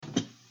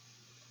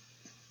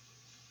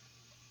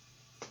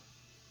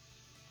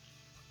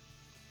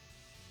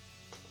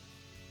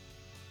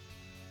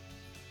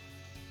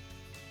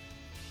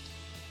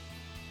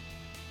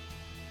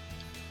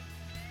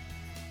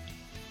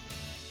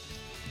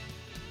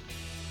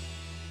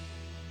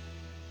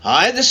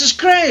Hi, this is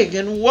Craig,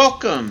 and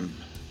welcome.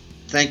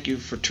 Thank you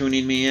for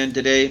tuning me in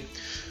today.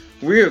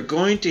 We are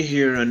going to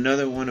hear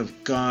another one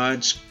of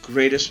God's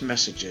greatest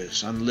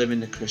messages on living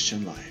the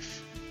Christian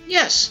life.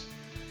 Yes,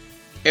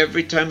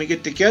 every time we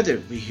get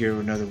together, we hear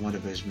another one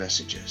of His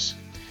messages.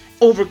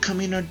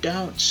 Overcoming our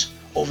doubts,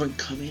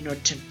 overcoming our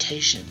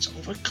temptations,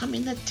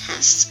 overcoming the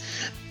tests,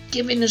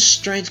 giving us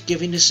strength,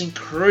 giving us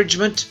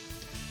encouragement,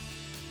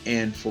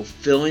 and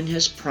fulfilling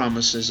His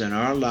promises in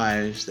our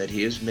lives that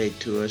He has made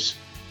to us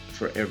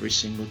for every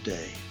single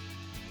day.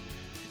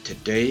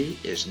 Today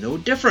is no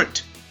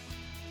different.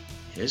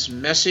 His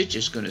message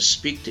is going to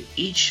speak to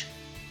each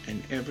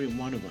and every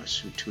one of us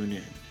who tune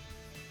in.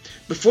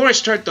 Before I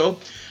start though,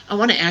 I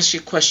want to ask you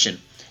a question.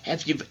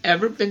 Have you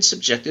ever been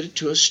subjected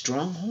to a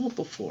stronghold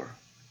before?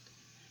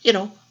 You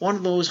know, one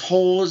of those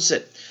holds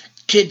that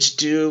kids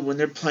do when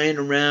they're playing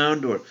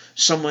around, or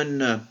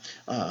someone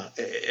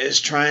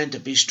is trying to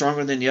be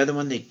stronger than the other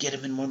one. They get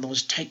them in one of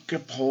those tight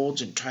grip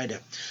holds and try to,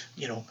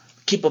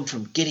 keep them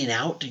from getting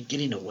out and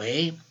getting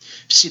away.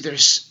 See,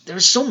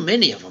 there's so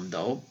many of them,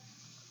 though,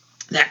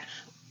 that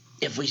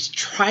if we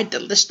tried to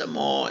list them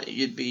all,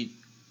 you'd be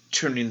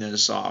turning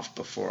this off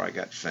before I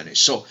got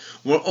finished. So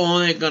we're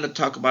only going to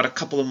talk about a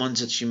couple of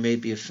ones that you may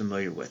be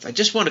familiar with. I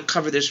just want to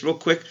cover this real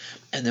quick,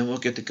 and then we'll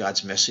get to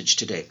God's message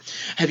today.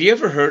 Have you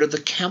ever heard of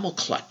the camel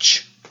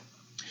clutch?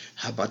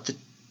 How about the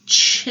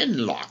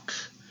chin lock?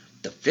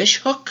 The fish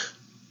hook?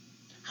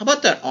 How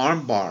about that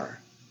arm bar?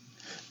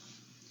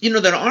 You know,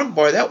 that arm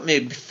bar, that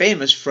made me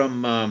famous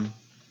from Ronda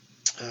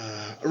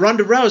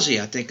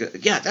Rousey, I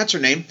think. Yeah, that's her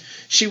name.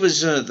 She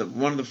was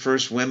one of the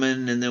first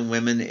women, and then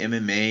women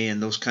MMA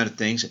and those kind of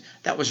things.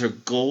 That was her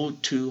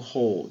go-to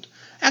hold.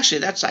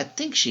 Actually, I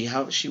think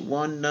she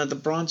won the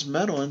bronze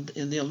medal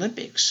in the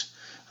Olympics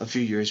a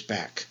few years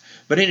back.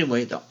 But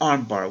anyway, the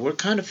arm bar, we're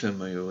kind of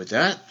familiar with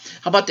that.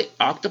 How about the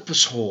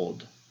octopus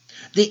hold?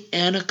 The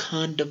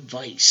anaconda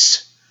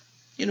vice.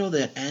 You know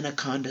that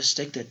anaconda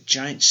stick, that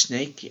giant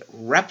snake? It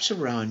wraps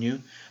around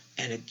you,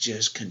 and it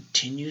just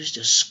continues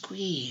to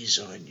squeeze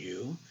on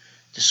you,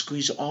 to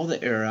squeeze all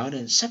the air out,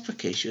 and it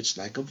suffocates you. It's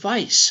like a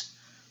vice.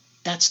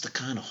 That's the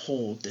kind of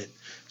hold that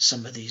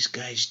some of these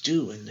guys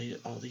do in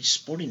all these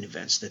sporting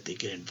events that they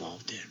get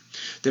involved in.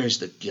 There's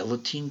the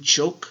guillotine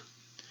choke,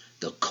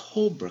 the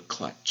cobra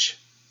clutch.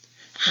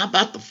 How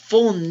about the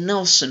full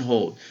Nelson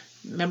hold?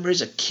 Remember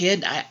as a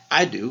kid,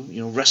 I do,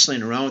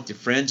 wrestling around with your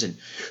friends, and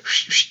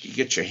you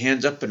get your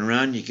hands up and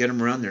around, you get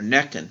them around their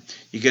neck, and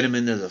you get them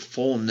into the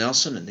full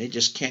Nelson, and they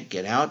just can't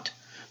get out,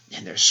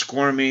 and they're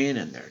squirming,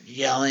 and they're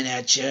yelling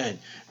at you, and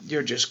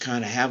you're just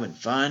kind of having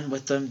fun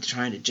with them,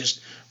 trying to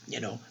just,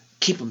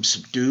 keep them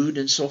subdued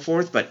and so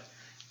forth, but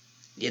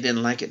you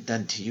didn't like it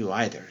done to you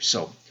either.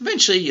 So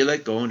eventually you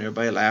let go, and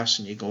everybody laughs,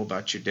 and you go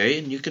about your day,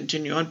 and you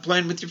continue on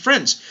playing with your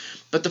friends.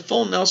 But the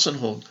full Nelson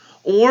hold,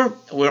 or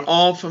we're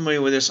all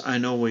familiar with this, I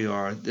know we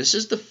are, this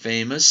is the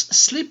famous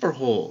sleeper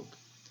hold.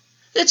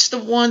 It's the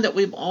one that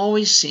we've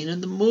always seen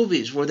in the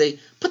movies, where they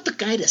put the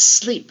guy to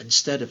sleep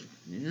instead of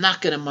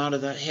knocking him out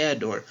of the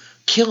head or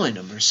killing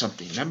him or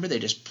something. Remember, they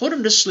just put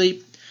him to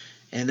sleep,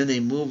 and then they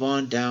move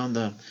on down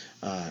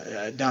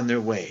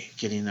their way,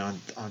 getting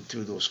on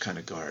through those kind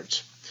of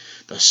guards.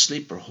 The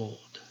sleeper hold.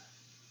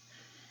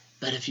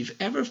 But if you've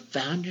ever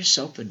found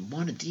yourself in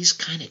one of these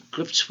kind of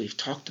grips we've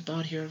talked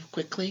about here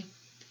quickly,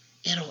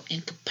 it'll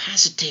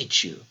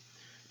incapacitate you.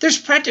 There's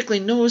practically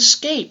no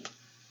escape.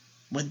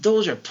 When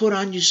those are put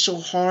on you so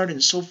hard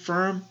and so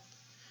firm,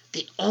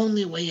 the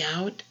only way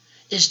out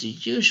is to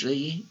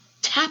usually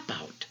tap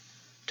out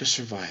to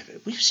survive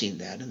it. We've seen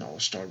that in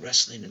all-star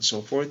wrestling and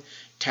so forth.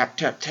 Tap,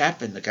 tap,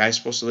 tap, and the guy's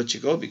supposed to let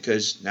you go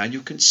because now you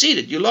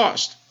conceded, you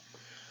lost.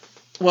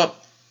 Well,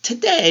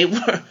 today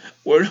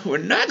we're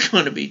not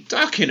going to be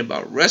talking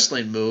about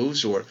wrestling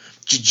moves or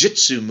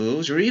jiu-jitsu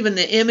moves or even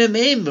the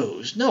MMA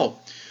moves. No.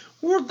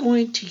 We're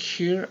going to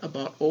hear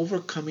about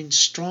overcoming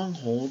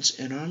strongholds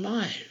in our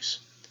lives.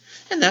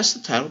 And that's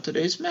the title of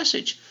today's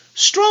message.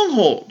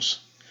 Strongholds.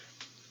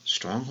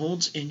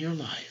 Strongholds in your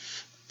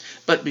life.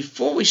 But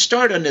before we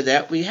start under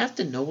that, we have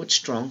to know what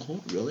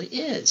stronghold really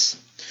is.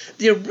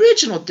 The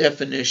original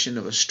definition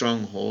of a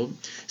stronghold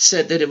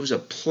said that it was a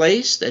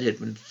place that had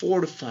been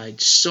fortified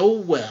so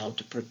well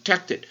to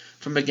protect it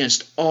from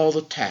against all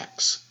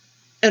attacks.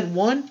 And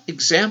one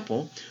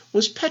example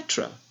was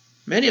Petra.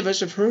 Many of us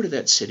have heard of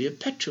that city of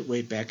Petra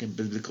way back in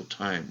biblical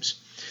times.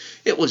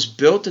 It was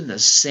built in the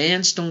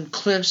sandstone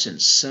cliffs in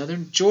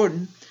southern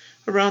Jordan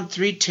around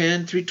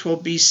 310,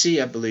 312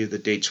 BC, I believe the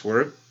dates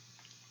were.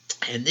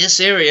 And this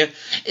area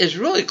is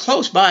really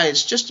close by.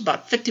 It's just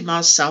about 50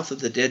 miles south of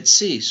the Dead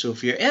Sea. So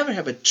if you ever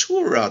have a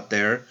tour out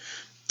there,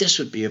 this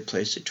would be a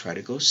place to try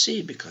to go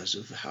see because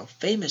of how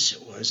famous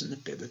it was in the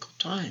biblical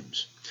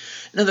times.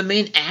 Now, the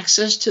main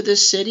access to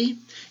this city,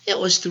 it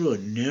was through a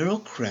narrow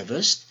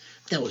crevice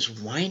that was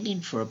winding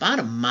for about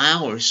a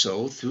mile or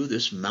so through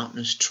this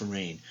mountainous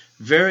terrain.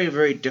 Very,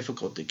 very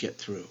difficult to get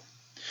through.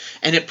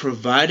 And it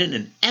provided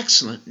an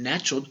excellent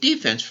natural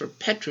defense for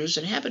Petra's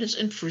inhabitants.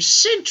 And for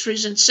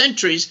centuries and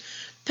centuries,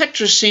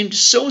 Petra seemed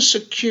so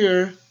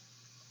secure,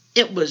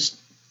 it was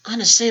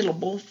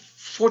unassailable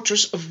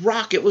fortress of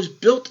rock. It was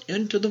built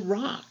into the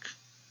rock,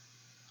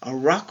 a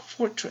rock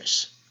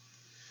fortress.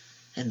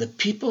 And the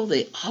people,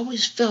 they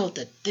always felt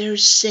that their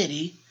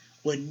city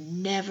would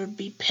never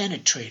be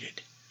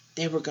penetrated.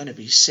 They were going to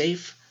be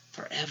safe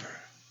forever.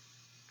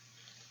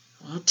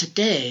 Well,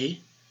 today,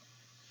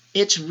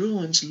 its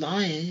ruins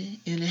lie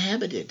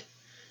inhabited.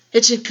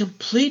 It's a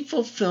complete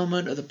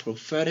fulfillment of the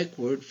prophetic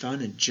word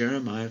found in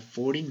Jeremiah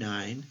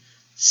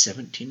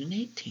 49:17 and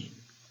 18.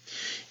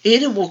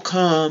 Edom will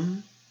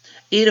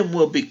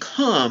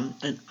become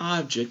an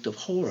object of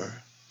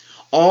horror.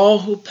 All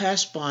who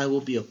pass by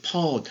will be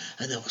appalled,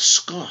 and they will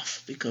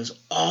scoff because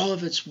all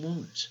of its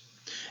wounds.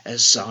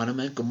 As Sodom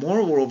and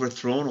Gomorrah were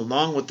overthrown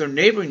along with their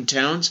neighboring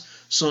towns,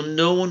 so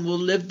no one will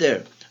live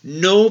there.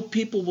 No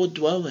people will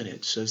dwell in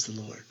it, says the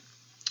Lord.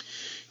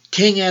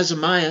 King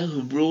Azariah,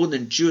 who ruled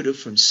in Judah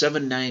from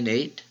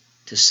 798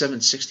 to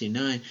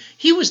 769,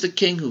 he was the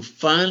king who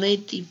finally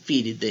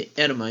defeated the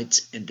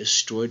Edomites and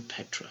destroyed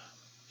Petra.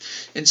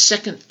 In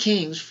 2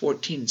 Kings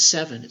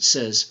 14:7 it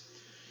says,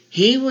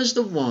 he was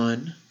the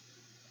one,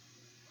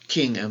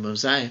 King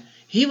Amaziah,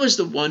 he was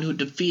the one who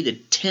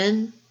defeated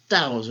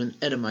 10,000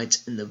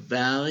 Edomites in the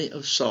Valley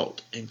of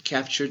Salt and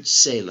captured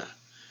Selah.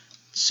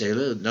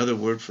 Selah, another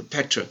word for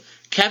Petra,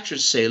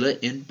 captured Selah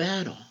in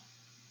battle.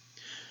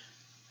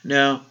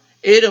 Now,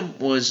 Edom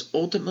was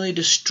ultimately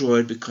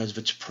destroyed because of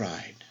its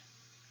pride.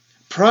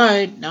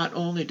 Pride not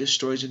only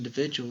destroys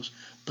individuals,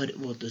 but it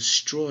will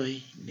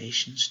destroy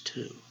nations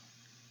too.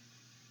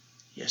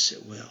 Yes,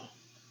 it will.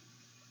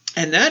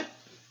 And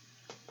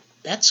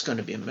that's going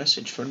to be a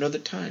message for another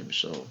time,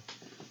 so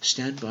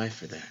stand by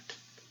for that.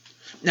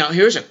 Now,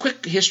 here's a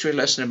quick history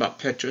lesson about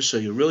Petra so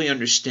you really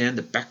understand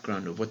the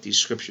background of what these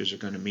scriptures are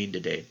going to mean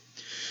today.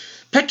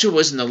 Petra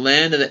was in the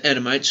land of the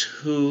Edomites,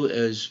 who,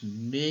 as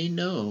may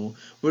know,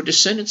 were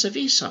descendants of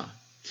Esau.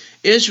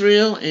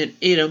 Israel and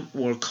Edom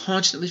were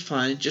constantly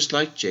fighting, just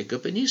like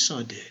Jacob and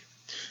Esau did.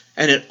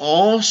 And it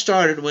all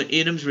started when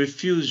Edom's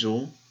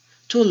refusal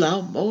to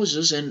allow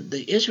Moses and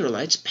the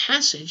Israelites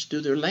passage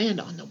through their land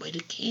on the way to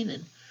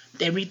Canaan.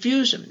 They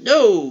refused him.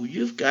 No,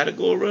 you've got to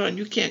go around.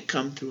 You can't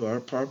come through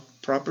our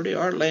property,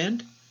 our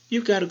land.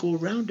 You've got to go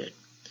around it.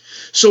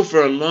 So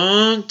for a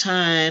long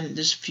time,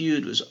 this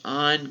feud was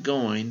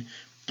ongoing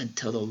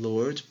until the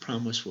Lord's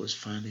promise was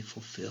finally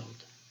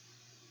fulfilled.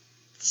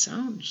 It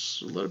sounds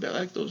a little bit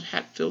like those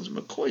Hatfields and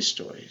McCoy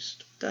stories,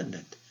 doesn't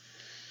it?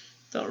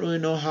 Don't really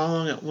know how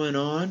long it went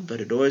on,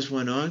 but it always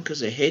went on because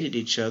they hated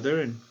each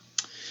other. And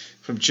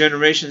from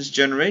generations to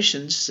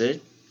generations, they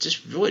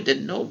just really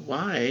didn't know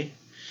why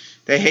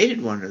they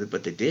hated one another,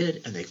 but they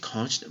did, and they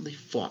constantly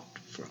fought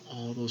for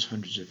all those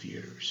hundreds of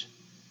years.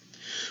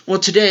 Well,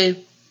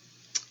 today,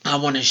 I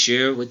want to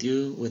share with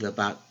you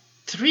about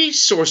 3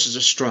 sources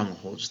of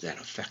strongholds that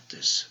affect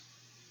us.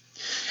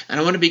 And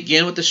I want to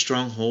begin with the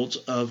strongholds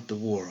of the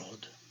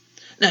world.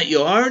 Now,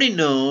 you already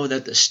know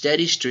that the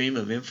steady stream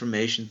of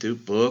information through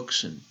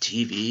books and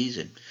TVs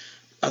and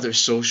other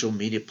social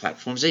media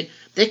platforms,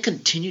 they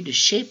continue to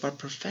shape our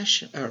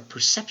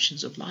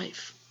perceptions of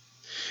life.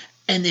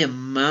 And the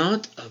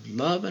amount of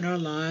love in our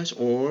lives,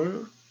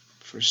 or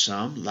for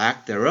some,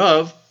 lack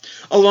thereof,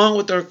 along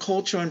with our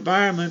cultural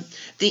environment,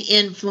 the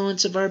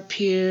influence of our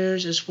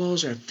peers, as well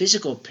as our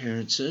physical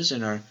appearances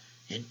and our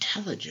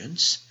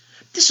intelligence,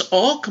 this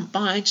all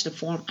combines to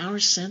form our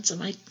sense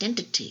of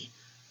identity,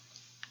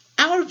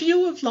 our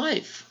view of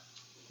life,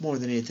 more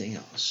than anything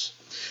else.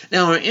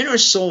 Now, our inner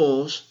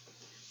souls,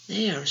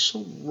 they are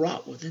so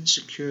wrought with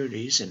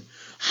insecurities and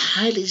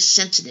highly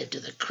sensitive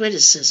to the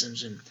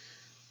criticisms and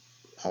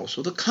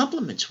also the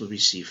compliments we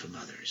receive from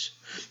others.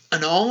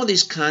 And all of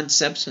these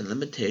concepts and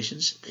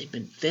limitations, they've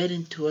been fed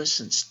into us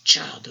since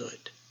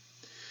childhood.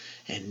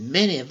 And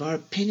many of our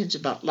opinions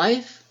about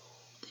life,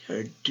 they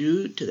are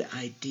due to the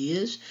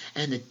ideas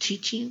and the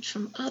teachings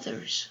from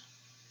others,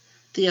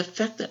 the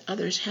effect that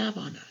others have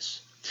on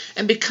us.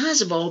 And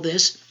because of all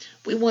this,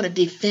 we want to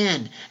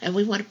defend and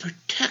we want to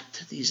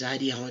protect these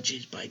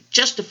ideologies by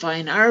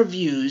justifying our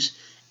views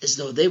as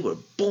though they were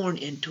born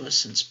into us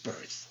since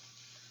birth.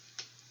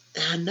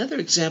 Another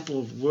example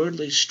of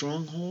worldly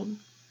stronghold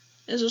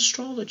is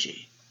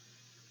astrology.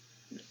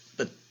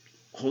 But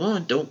hold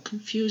on, don't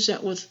confuse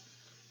that with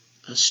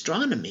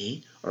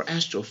astronomy or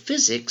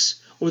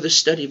astrophysics or the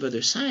study of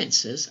other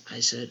sciences.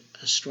 I said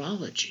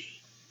astrology.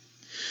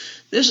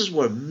 This is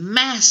where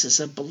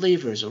masses of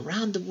believers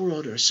around the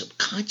world are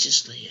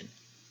subconsciously and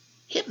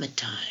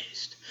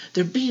hypnotized.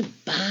 They're being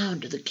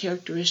bound to the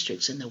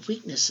characteristics and the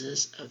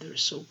weaknesses of their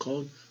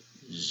so-called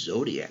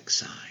zodiac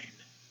sign.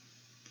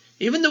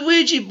 Even the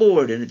Ouija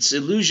board and its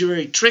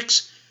illusory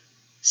tricks,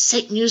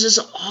 Satan uses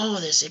all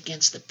of this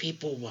against the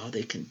people while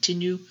they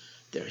continue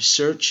their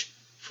search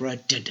for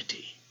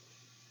identity.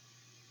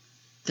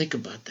 Think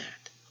about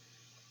that.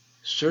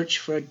 Search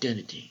for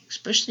identity,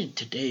 especially in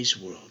today's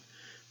world.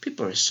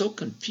 People are so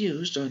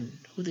confused on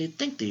who they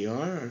think they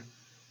are, or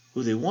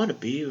who they want to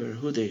be, or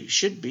who they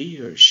should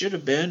be, or should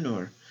have been,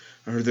 or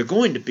they're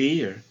going to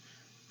be, or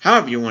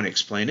however you want to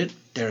explain it.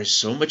 There is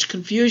so much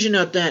confusion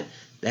out there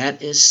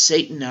That is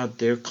Satan out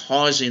there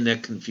causing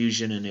that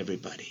confusion in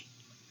everybody.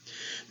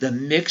 The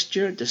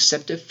mixture of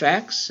deceptive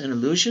facts and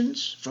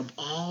illusions from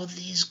all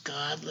these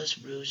godless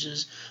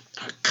ruses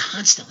are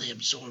constantly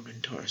absorbed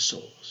into our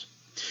souls.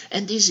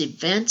 And these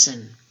events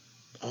and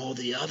all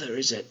the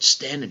others that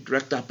stand in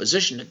direct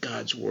opposition to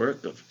God's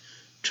work of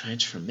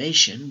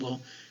transformation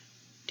will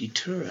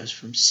deter us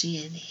from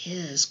seeing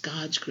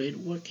God's great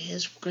work,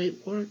 his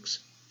great works.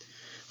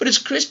 But as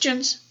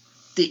Christians,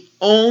 the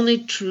only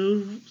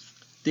truth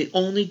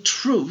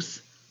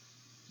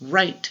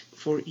right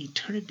for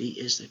eternity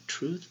is the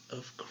truth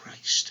of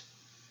Christ.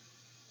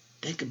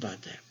 Think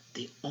about that.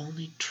 The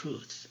only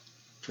truth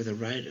for the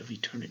right of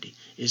eternity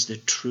is the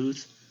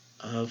truth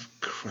of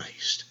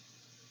Christ.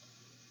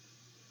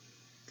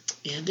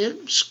 And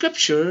then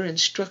Scripture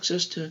instructs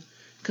us to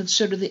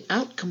consider the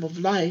outcome of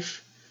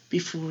life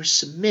before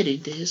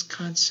submitting to his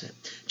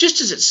concept. Just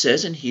as it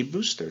says in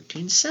Hebrews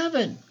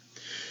 13:7.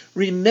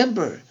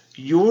 Remember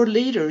your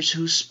leaders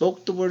who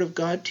spoke the word of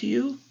God to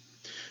you.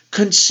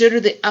 Consider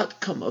the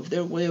outcome of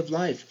their way of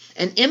life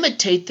and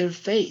imitate their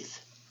faith.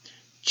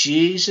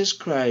 Jesus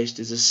Christ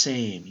is the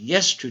same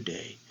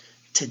yesterday,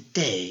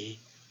 today,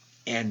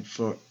 and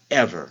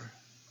forever.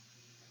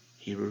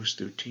 Hebrews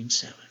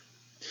 13:7.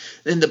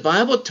 Then the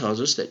Bible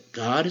tells us that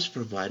God has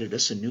provided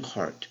us a new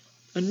heart,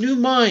 a new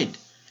mind,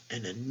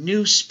 and a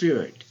new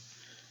spirit.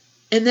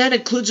 And that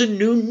includes a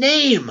new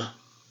name.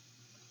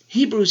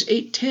 Hebrews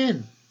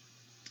 8:10.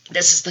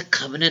 This is the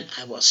covenant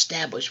I will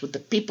establish with the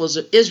peoples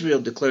of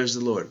Israel, declares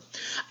the Lord.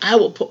 I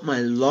will put my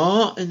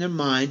law in their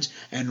minds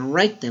and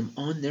write them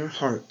on their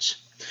hearts.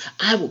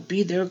 I will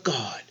be their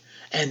God,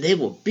 and they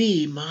will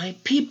be my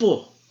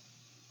people.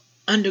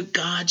 Under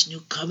God's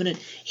new covenant,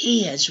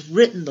 he has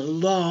written the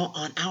law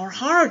on our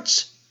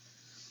hearts.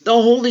 The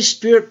Holy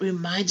Spirit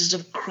reminds us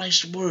of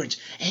Christ's words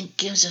and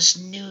gives us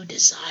new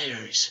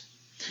desires.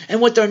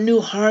 And with our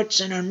new hearts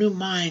and our new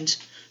minds,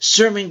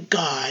 serving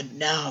God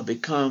now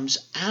becomes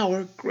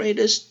our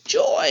greatest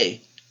joy.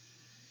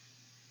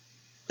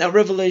 Now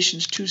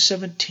Revelations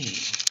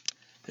 2:17,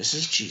 this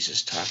is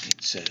Jesus talking,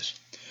 says,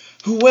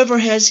 whoever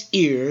has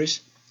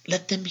ears,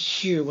 let them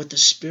hear what the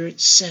Spirit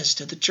says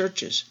to the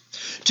churches.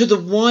 To the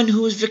one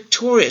who is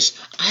victorious,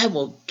 I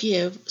will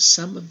give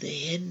some of the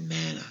hidden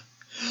manna.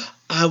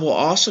 I will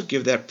also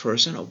give that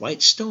person a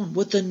white stone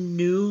with a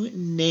new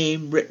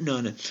name written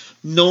on it,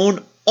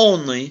 known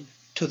only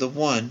to the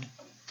one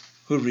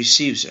who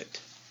receives it.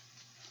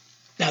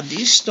 Now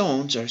these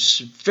stones are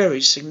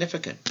very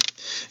significant.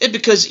 It's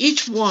because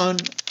each one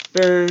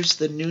bears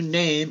the new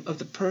name of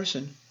the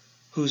person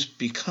who's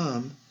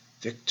become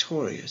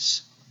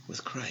victorious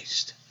with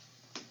Christ.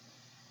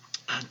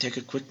 I'll take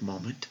a quick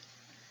moment.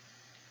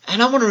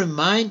 And I want to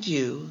remind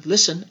you,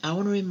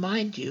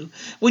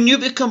 when you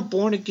become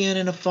born again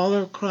and a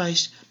follower of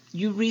Christ,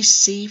 you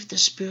receive the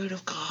Spirit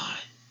of God.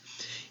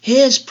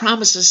 His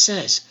promises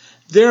says,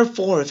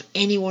 therefore, if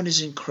anyone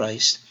is in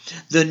Christ,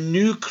 the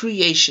new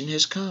creation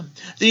has come.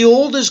 The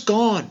old is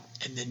gone,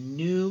 and the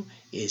new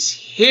is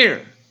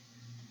here.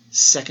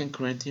 2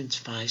 Corinthians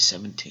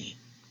 5:17.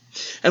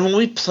 And when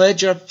we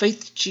pledge our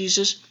faith to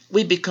Jesus,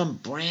 we become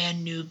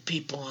brand new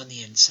people on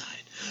the inside.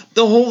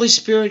 The Holy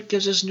Spirit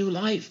gives us new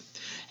life,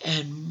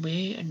 and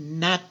we are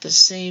not the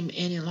same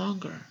any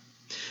longer.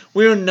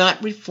 We are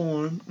not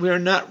reformed. We are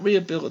not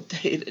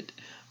rehabilitated.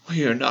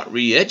 We are not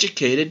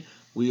re-educated.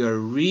 We are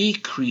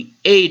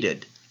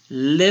recreated,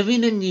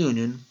 living in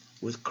union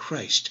with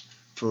Christ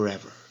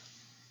forever.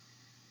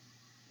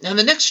 Now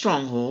the next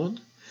stronghold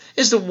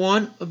is the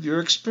one of your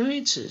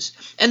experiences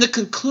and the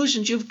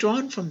conclusions you've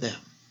drawn from them.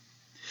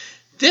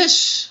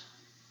 This,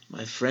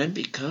 my friend,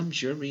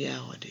 becomes your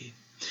reality.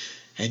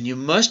 And you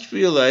must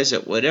realize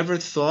that whatever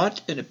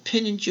thought and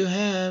opinions you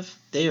have,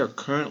 they are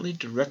currently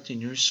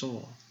directing your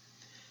soul.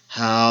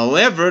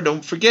 However,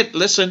 don't forget,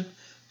 listen,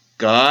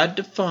 God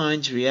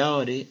defines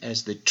reality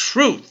as the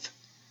truth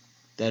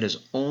that is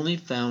only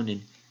found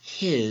in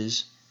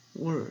his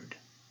word.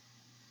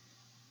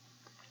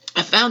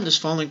 I found this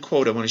following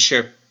quote I want to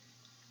share.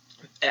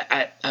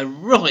 I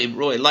really,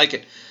 really like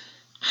it.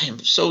 I am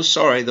so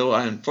sorry, though.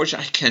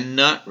 Unfortunately, I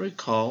cannot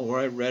recall where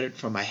I read it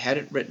from. I had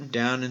it written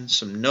down in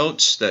some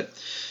notes that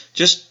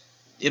just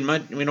in my,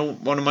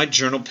 one of my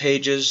journal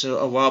pages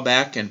a while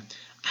back, and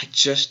I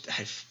just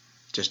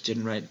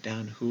didn't write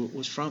down who it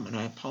was from, and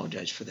I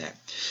apologize for that.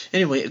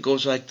 Anyway, it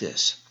goes like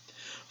this.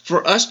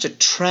 For us to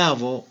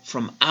travel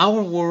from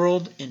our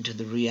world into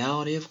the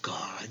reality of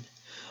God,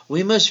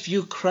 we must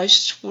view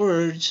Christ's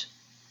words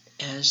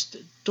as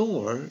the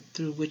door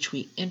through which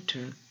we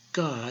enter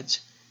God's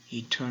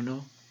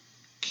eternal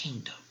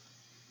kingdom.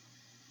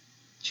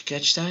 Did you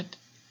catch that?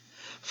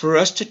 For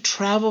us to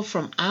travel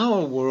from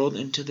our world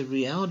into the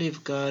reality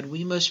of God,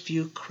 we must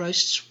view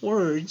Christ's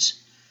words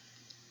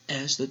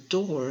as the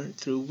door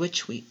through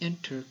which we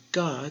enter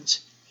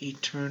God's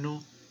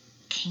eternal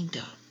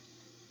kingdom.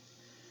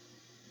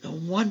 No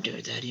wonder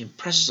that he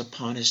impresses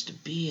upon us to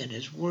be in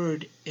his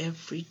word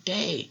every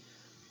day.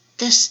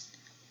 This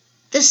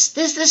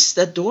is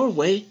the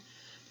doorway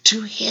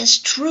to his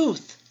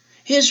truth.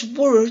 His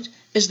word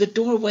is the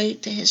doorway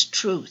to his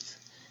truth,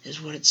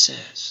 is what it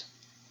says.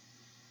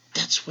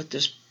 That's what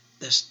this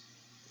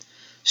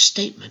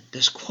statement,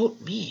 this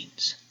quote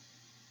means.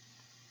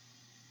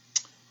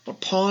 We'll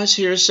pause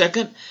here a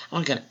second.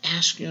 I'm going to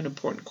ask you an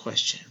important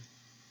question.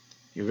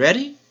 You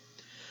ready?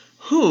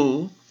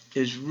 Who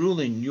is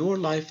ruling your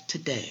life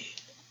today?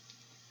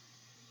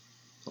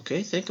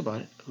 Okay, think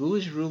about it. Who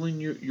is ruling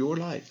your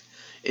life?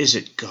 Is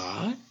it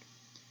God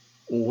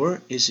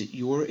or is it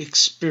your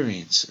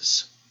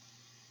experiences?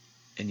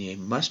 And you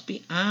must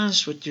be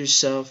honest with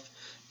yourself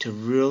to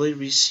really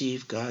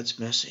receive God's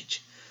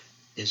message.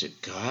 Is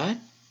it God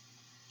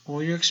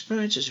or your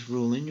experiences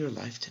ruling your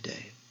life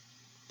today?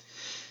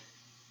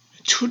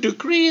 To a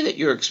degree that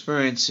your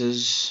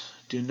experiences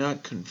do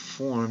not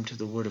conform to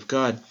the Word of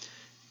God,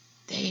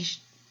 they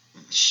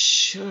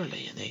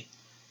surely and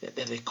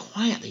they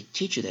quietly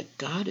teach you that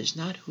God is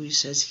not who He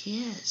says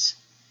He is.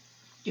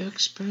 Your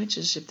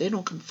experiences, if they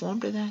don't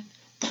conform to that,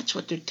 that's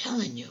what they're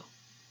telling you.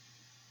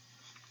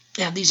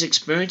 Now, these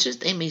experiences,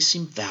 they may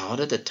seem valid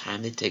at the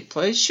time they take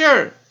place.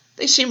 Sure,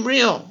 they seem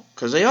real,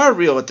 because they are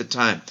real at the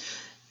time.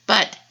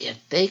 But if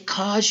they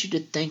cause you to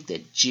think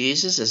that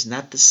Jesus is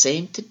not the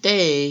same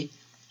today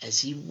as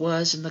He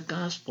was in the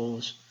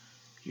Gospels,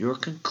 your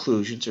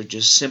conclusions are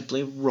just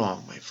simply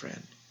wrong, my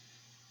friend.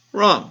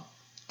 Wrong.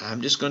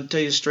 I'm just going to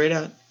tell you straight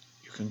out,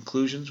 your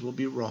conclusions will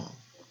be wrong.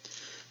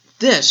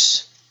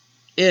 This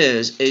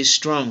is a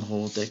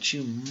stronghold that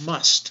you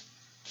must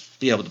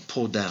be able to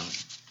pull down.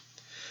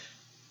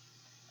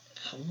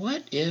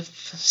 What if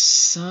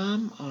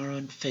some are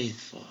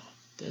unfaithful?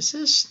 Does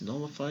this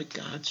nullify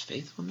God's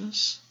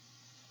faithfulness?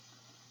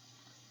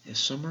 If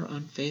some are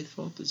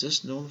unfaithful, does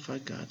this nullify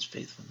God's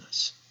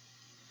faithfulness?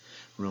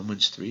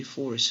 Romans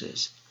 3:4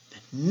 says,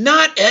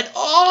 not at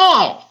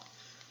all!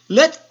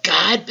 Let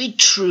God be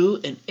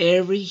true and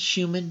every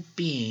human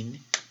being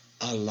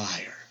a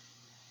liar.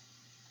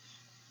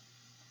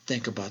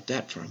 Think about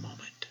that for a moment.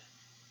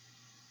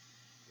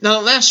 Now,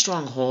 the last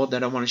stronghold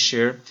that I want to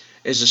share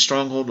is a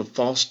stronghold of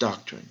false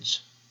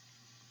doctrines.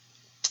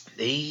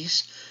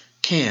 These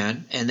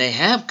can, and they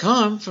have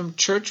come from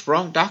church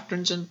wrong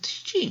doctrines and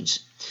teachings.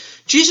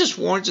 Jesus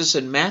warns us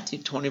in Matthew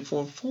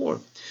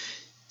 24:4.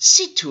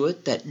 See to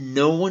it that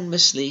no one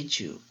misleads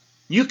you.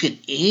 You can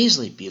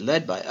easily be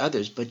led by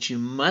others, but you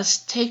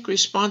must take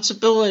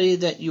responsibility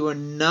that you are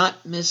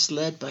not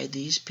misled by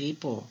these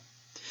people.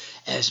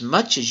 As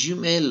much as you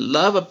may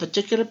love a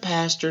particular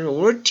pastor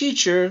or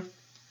teacher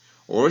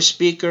or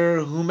speaker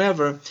or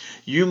whomever,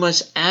 you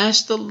must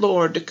ask the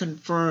Lord to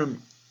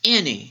confirm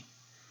any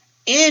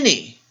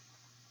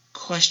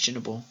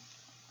questionable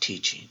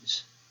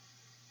teachings.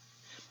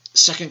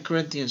 2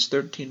 Corinthians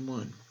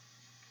 13:1.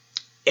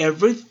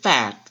 Every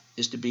fact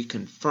is to be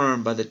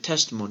confirmed by the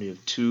testimony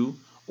of 2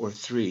 or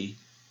 3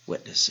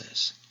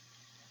 witnesses.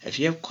 If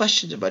you have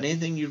questions about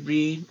anything you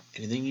read,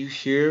 anything you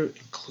hear,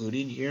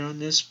 including here on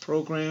this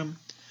program,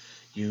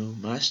 you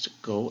must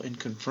go and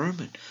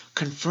confirm it.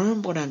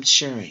 Confirm what I'm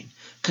sharing.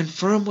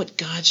 Confirm what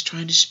God's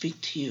trying to speak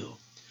to you.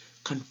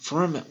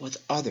 Confirm it with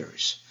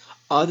others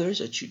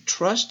that you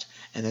trust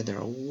and that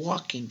they're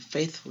walking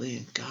faithfully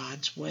in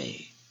God's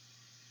way.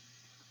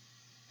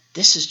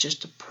 This is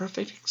just a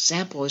perfect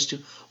example as to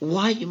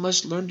why you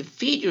must learn to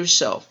feed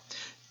yourself.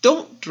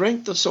 Don't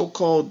drink the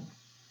so-called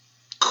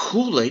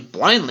Kool-Aid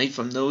blindly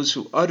from those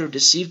who utter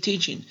deceived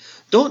teaching.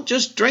 Don't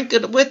just drink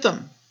it with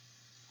them.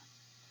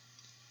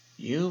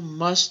 You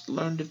must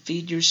learn to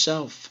feed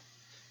yourself.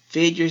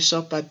 Feed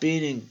yourself by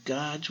being in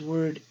God's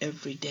Word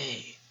every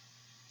day.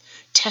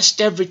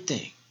 Test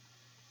everything.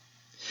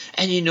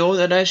 And you know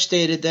that I've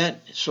stated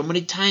that so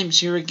many times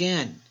here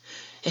again.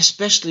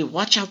 Especially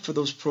watch out for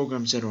those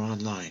programs that are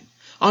online,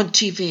 on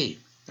TV,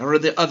 or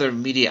the other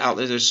media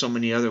outlets. There's so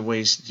many other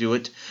ways to do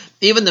it.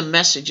 Even the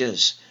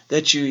messages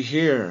that you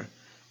hear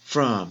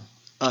from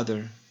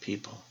other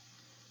people.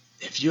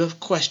 If you have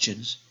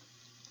questions,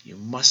 you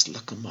must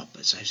look them up,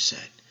 as I've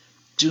said.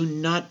 Do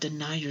not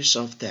deny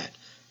yourself that.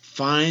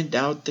 Find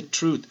out the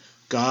truth.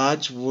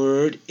 God's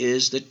Word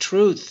is the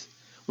truth.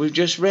 We've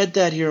just read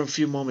that here a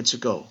few moments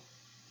ago.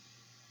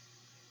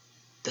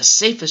 The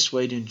safest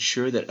way to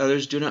ensure that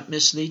others do not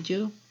mislead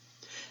you,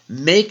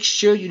 make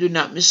sure you do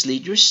not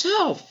mislead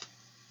yourself.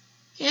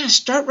 Yeah,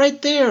 start right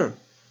there.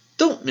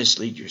 Don't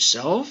mislead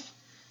yourself,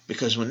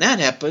 because when that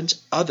happens,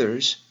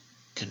 others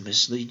can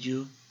mislead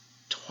you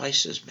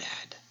twice as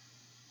bad.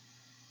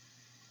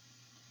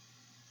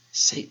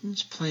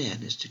 Satan's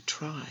plan is to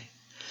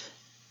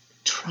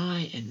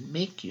try and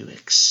make you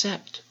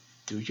accept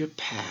through your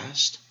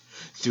past,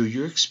 through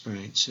your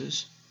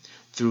experiences,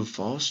 through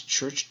false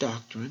church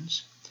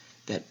doctrines,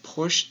 that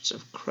portions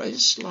of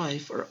Christ's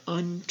life are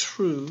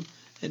untrue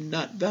and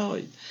not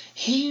valued.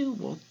 He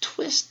will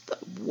twist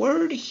the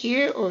word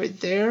here or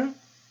there,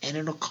 and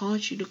it'll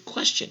cause you to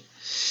question.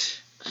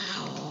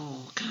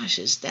 Oh, gosh,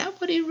 is that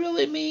what he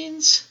really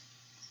means?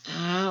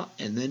 And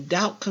then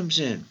doubt comes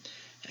in,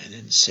 and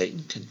then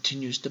Satan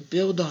continues to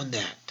build on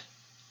that.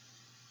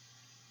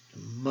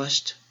 You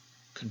must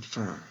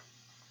confirm.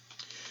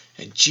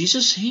 And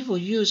Jesus, He will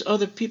use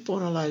other people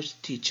in our lives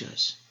to teach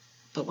us.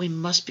 But we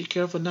must be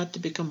careful not to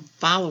become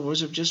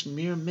followers of just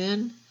mere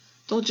men.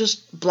 Don't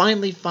just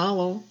blindly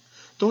follow.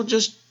 Don't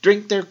just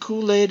drink their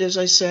Kool-Aid, as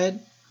I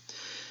said.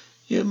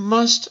 You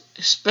must,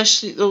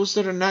 especially those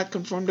that are not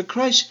conformed to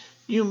Christ,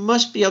 you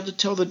must be able to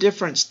tell the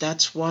difference.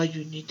 That's why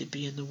you need to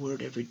be in the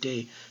Word every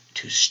day,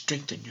 to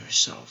strengthen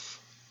yourself.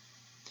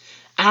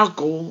 Our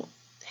goal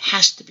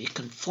has to be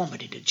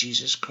conformity to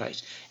Jesus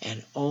Christ,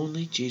 and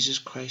only Jesus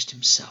Christ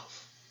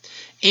himself.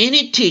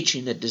 Any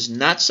teaching that does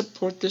not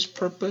support this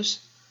purpose,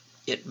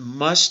 it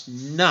must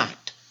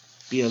not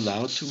be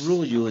allowed to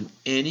rule you in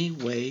any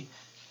way,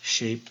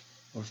 shape,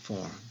 or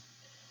form.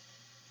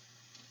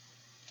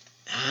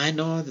 I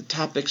know the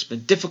topic's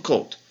been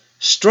difficult.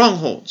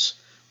 Strongholds.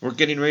 We're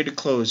getting ready to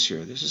close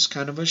here. This is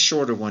kind of a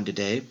shorter one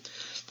today,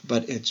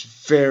 but it's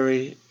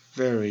very,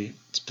 very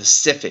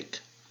specific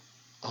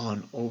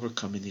on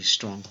overcoming these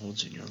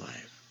strongholds in your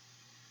life.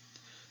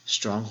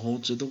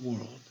 Strongholds of the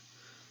world.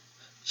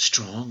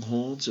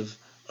 Strongholds of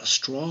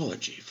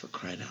astrology, for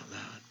crying out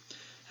loud.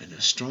 And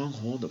a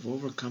stronghold of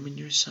overcoming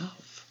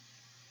yourself.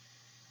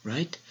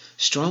 Right?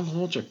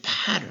 Strongholds are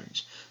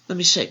patterns. Let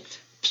me say,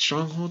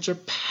 strongholds are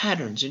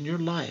patterns in your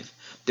life.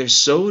 They're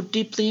so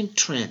deeply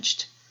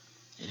entrenched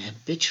and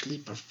habitually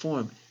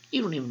performed,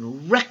 you don't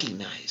even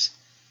recognize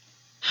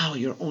how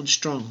your own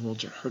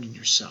strongholds are hurting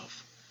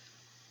yourself.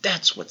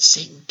 That's what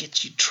Satan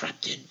gets you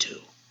trapped into.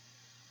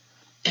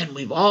 And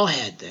we've all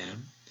had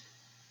them.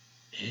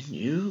 And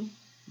you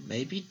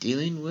may be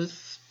dealing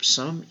with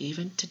some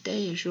even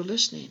today as you're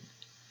listening.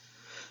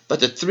 But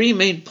the three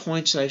main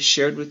points I've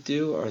shared with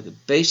you are the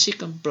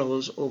basic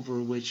umbrellas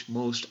over which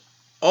most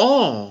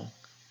all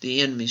the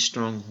enemy's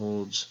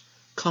strongholds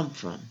come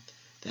from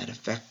that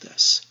affect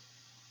us.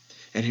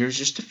 And here's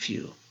just a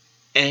few.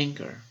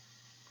 Anger,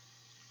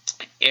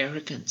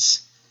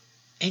 arrogance,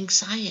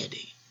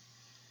 anxiety,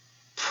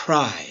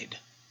 pride,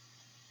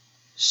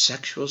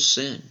 sexual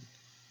sin,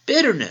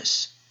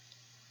 bitterness,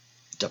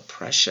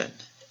 depression,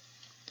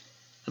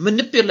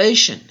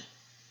 manipulation,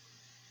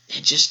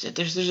 and just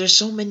there's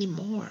so many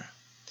more.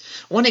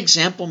 One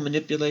example of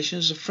manipulation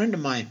is a friend of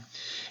mine,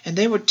 and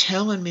they were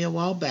telling me a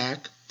while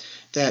back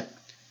that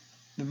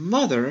the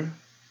mother,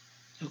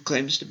 who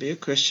claims to be a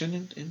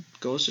Christian and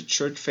goes to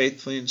church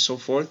faithfully and so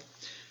forth,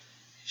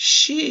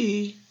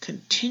 she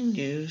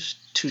continues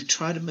to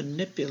try to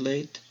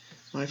manipulate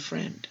my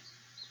friend.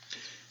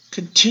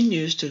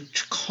 Continues to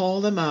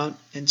call them out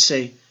and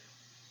say,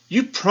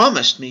 "You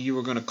promised me you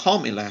were going to call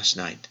me last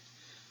night."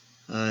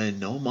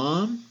 "No,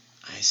 Mom."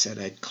 I said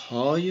I'd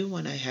call you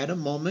when I had a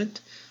moment,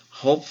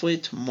 hopefully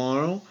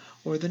tomorrow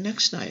or the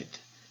next night.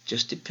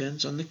 Just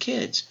depends on the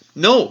kids.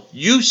 "No,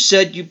 you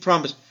said you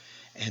promised."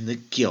 And the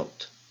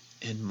guilt.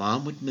 And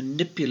Mom would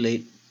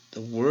manipulate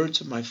the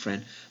words of my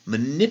friend,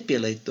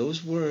 manipulate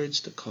those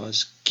words to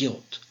cause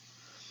guilt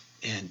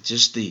and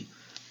just the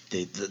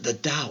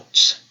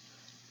doubts.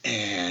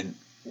 And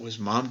was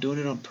Mom doing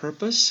it on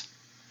purpose?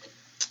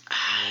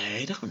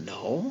 I don't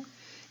know.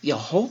 You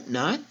hope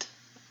not,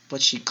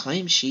 but she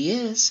claims she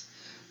is.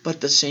 But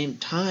at the same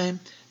time,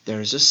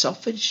 there's a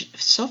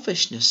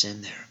selfishness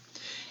in there.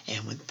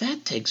 And when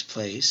that takes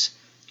place,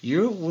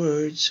 your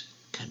words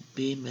can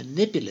be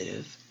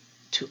manipulative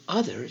to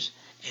others,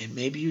 and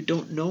maybe you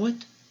don't know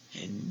it,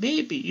 and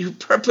maybe you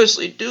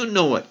purposely do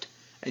know it,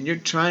 and you're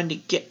trying to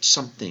get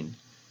something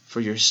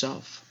for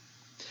yourself.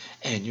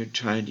 And you're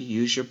trying to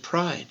use your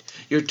pride.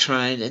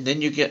 And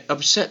then you get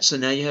upset, so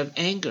now you have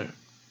anger.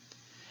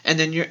 And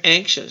then you're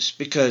anxious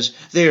because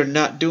they are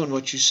not doing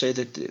what you say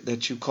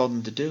that you called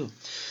them to do.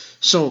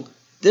 So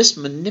this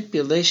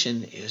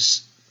manipulation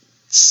is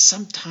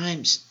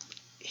sometimes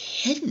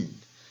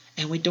hidden,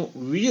 and we don't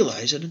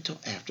realize it until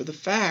after the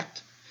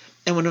fact.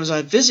 And when I was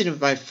visiting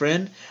with my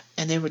friend,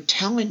 and they were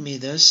telling me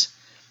this,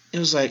 it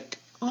was like,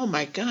 oh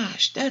my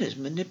gosh, that is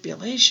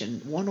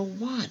manipulation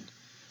 101.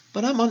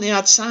 But I'm on the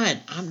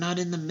outside. I'm not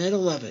in the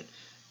middle of it,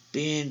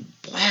 being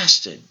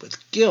blasted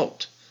with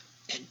guilt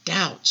and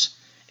doubts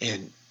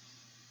and,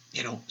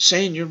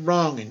 saying you're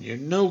wrong and you're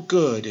no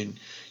good and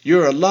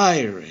you're a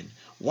liar and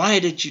why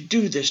did you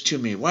do this to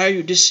me? Why are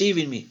you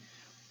deceiving me?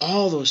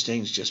 All those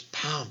things just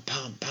pound,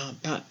 pound,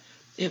 pound, pound.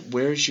 It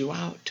wears you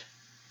out.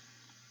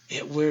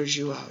 It wears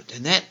you out.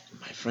 And that,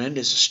 my friend,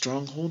 is a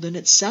stronghold in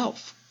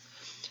itself.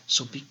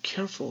 So be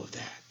careful of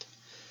that.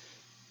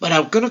 But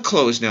I'm going to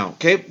close now,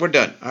 okay? We're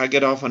done. I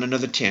get off on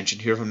another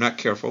tangent here if I'm not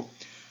careful.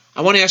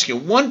 I want to ask you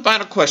one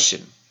final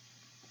question.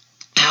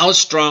 How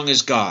strong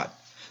is God?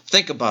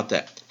 Think about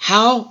that.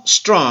 How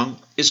strong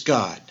is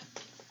God?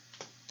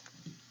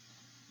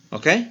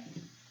 Okay?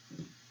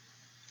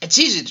 It's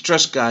easy to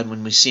trust God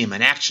when we see him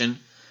in action,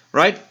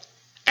 right?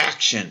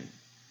 Action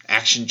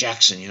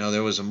Jackson.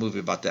 There was a movie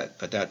about that,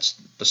 but that's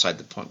beside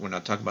the point. We're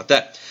not talking about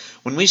that.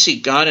 When we see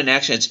God in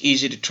action, it's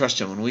easy to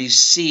trust him. When we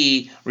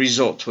see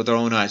results with our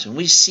own eyes, when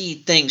we see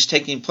things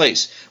taking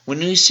place, when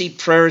we see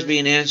prayers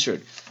being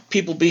answered,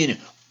 people being,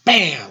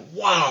 bam,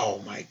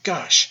 wow, my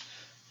gosh,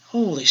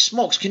 holy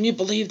smokes, can you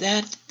believe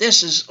that?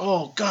 This is,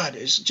 oh, God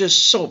is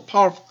just so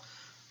powerful.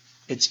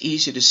 It's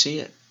easy to see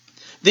it.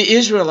 The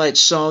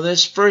Israelites saw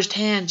this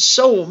firsthand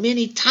so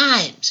many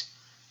times.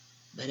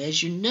 But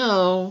as you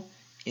know,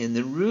 in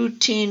the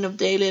routine of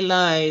daily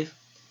life,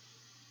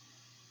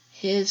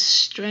 his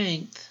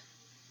strength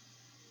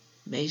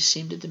may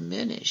seem to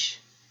diminish,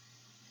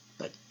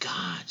 but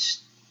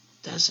God's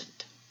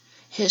doesn't.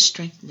 His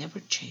strength never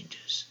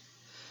changes.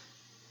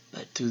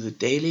 But through the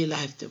daily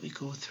life that we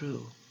go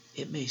through,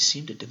 it may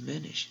seem to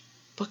diminish,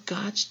 but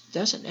God's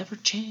doesn't ever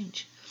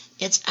change.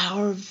 It's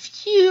our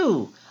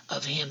view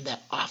of him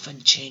that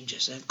often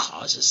changes and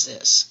causes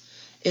this.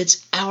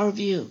 It's our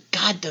view.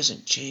 God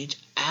doesn't change.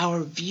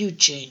 Our view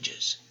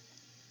changes.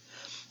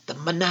 The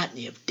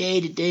monotony of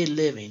day-to-day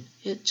living,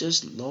 it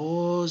just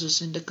lulls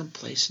us into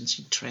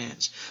complacency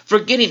trance,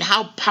 forgetting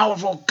how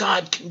powerful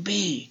God can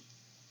be.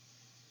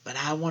 But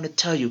I want to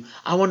tell you,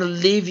 I want to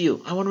leave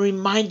you, I want to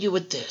remind you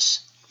with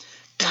this.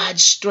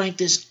 God's strength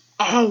is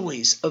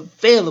always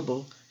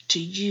available to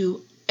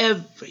you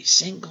every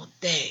single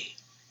day.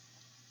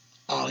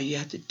 All you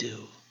have to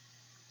do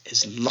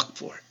is look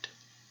for it.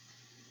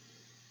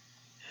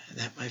 And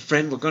that, my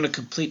friend, we're going to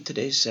complete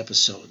today's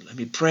episode. Let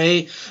me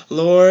pray.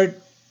 Lord,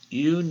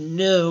 you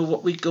know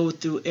what we go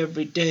through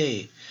every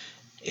day.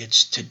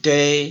 It's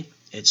today,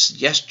 it's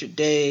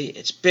yesterday,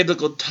 it's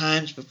biblical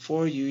times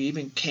before you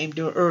even came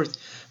to earth.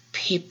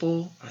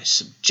 People are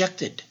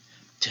subjected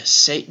to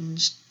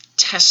Satan's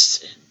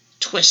tests and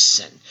twists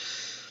and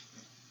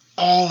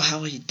all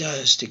how he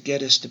does to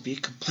get us to be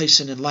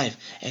complacent in life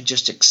and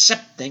just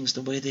accept things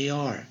the way they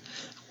are.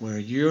 Where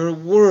your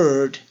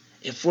word,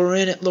 if we're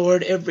in it,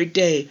 Lord, every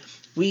day,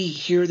 we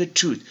hear the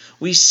truth,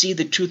 we see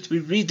the truth, we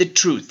read the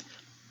truth.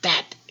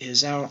 That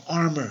is our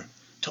armor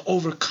to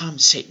overcome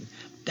Satan.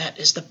 That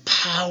is the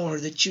power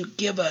that you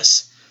give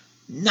us,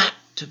 not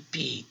to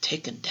be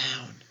taken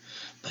down,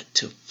 but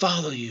to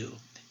follow you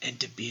and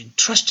to be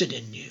entrusted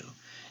in you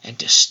and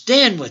to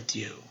stand with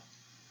you,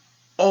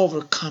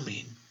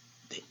 overcoming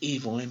the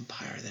evil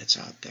empire that's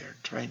out there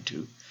trying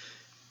to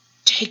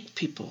take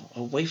people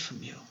away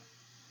from you.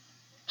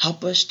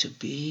 Help us to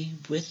be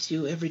with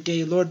you every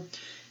day. Lord,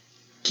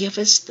 give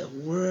us the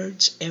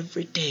words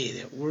every day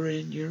that were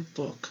in your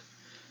book,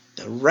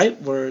 the right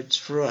words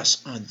for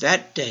us on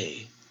that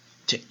day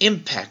to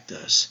impact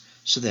us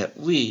so that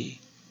we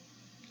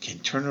can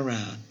turn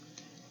around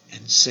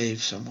and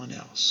save someone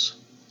else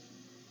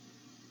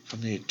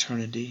from the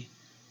eternity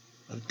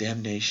of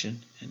damnation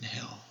and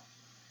hell.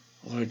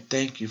 Lord,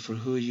 thank you for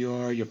who you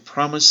are, your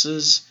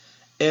promises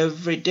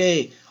every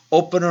day.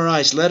 Open our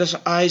eyes. Let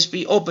our eyes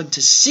be open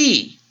to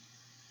see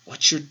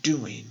what you're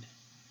doing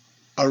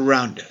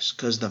around us,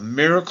 because the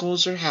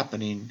miracles are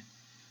happening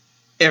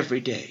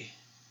every day.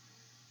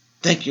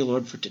 Thank you,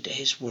 Lord, for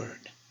today's word.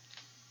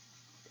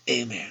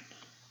 Amen.